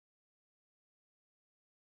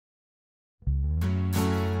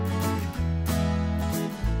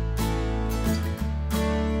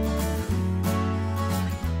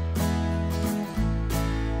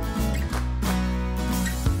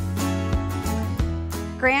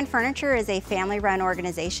Grand Furniture is a family-run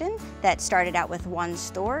organization that started out with one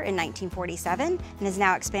store in 1947 and has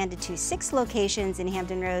now expanded to 6 locations in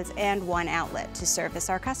Hampton Roads and 1 outlet to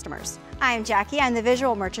service our customers. I'm Jackie. I'm the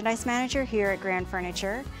Visual Merchandise Manager here at Grand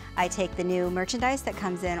Furniture. I take the new merchandise that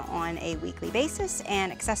comes in on a weekly basis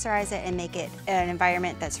and accessorize it and make it an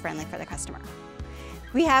environment that's friendly for the customer.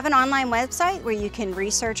 We have an online website where you can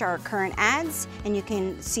research our current ads and you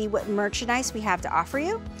can see what merchandise we have to offer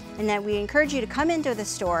you. And then we encourage you to come into the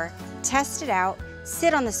store, test it out,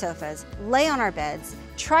 sit on the sofas, lay on our beds,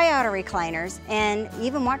 try out our recliners, and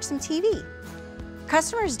even watch some TV.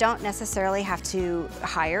 Customers don't necessarily have to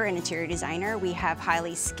hire an interior designer. We have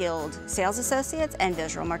highly skilled sales associates and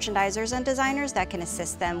visual merchandisers and designers that can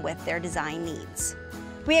assist them with their design needs.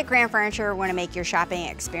 We at Grand Furniture want to make your shopping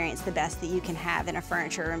experience the best that you can have in a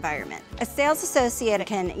furniture environment. A sales associate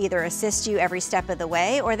can either assist you every step of the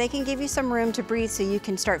way, or they can give you some room to breathe so you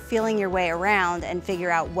can start feeling your way around and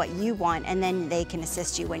figure out what you want, and then they can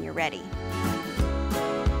assist you when you're ready.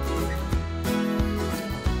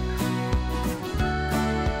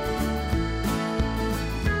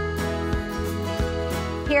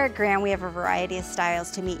 Here at Grand, we have a variety of styles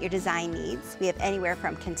to meet your design needs. We have anywhere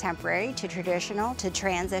from contemporary to traditional to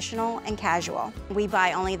transitional and casual. We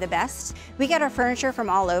buy only the best. We get our furniture from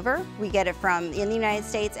all over. We get it from in the United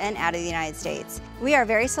States and out of the United States. We are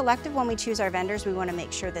very selective when we choose our vendors. We want to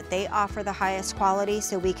make sure that they offer the highest quality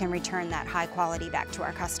so we can return that high quality back to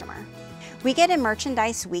our customer. We get in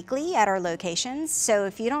merchandise weekly at our locations, so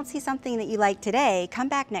if you don't see something that you like today, come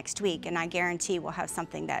back next week and I guarantee we'll have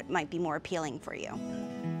something that might be more appealing for you.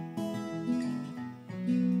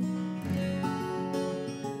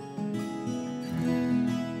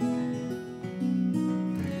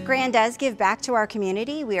 Grand does give back to our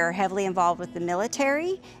community. We are heavily involved with the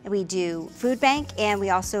military, and we do food bank, and we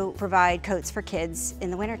also provide coats for kids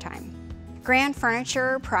in the wintertime. Grand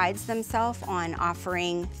Furniture prides themselves on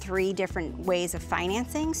offering 3 different ways of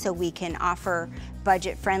financing so we can offer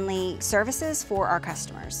budget-friendly services for our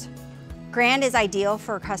customers. Grand is ideal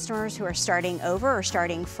for customers who are starting over or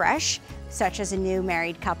starting fresh, such as a new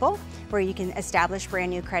married couple, where you can establish brand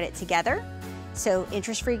new credit together. So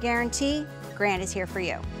interest-free guarantee, Grand is here for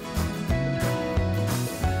you.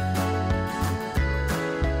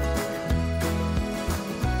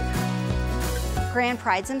 Grand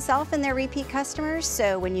prides himself in their repeat customers,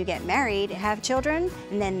 so when you get married, have children,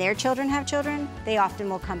 and then their children have children, they often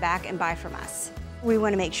will come back and buy from us. We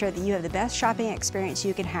want to make sure that you have the best shopping experience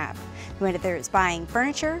you can have, whether it's buying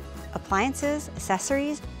furniture, appliances,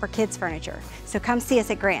 accessories, or kids' furniture. So come see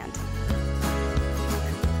us at Grand.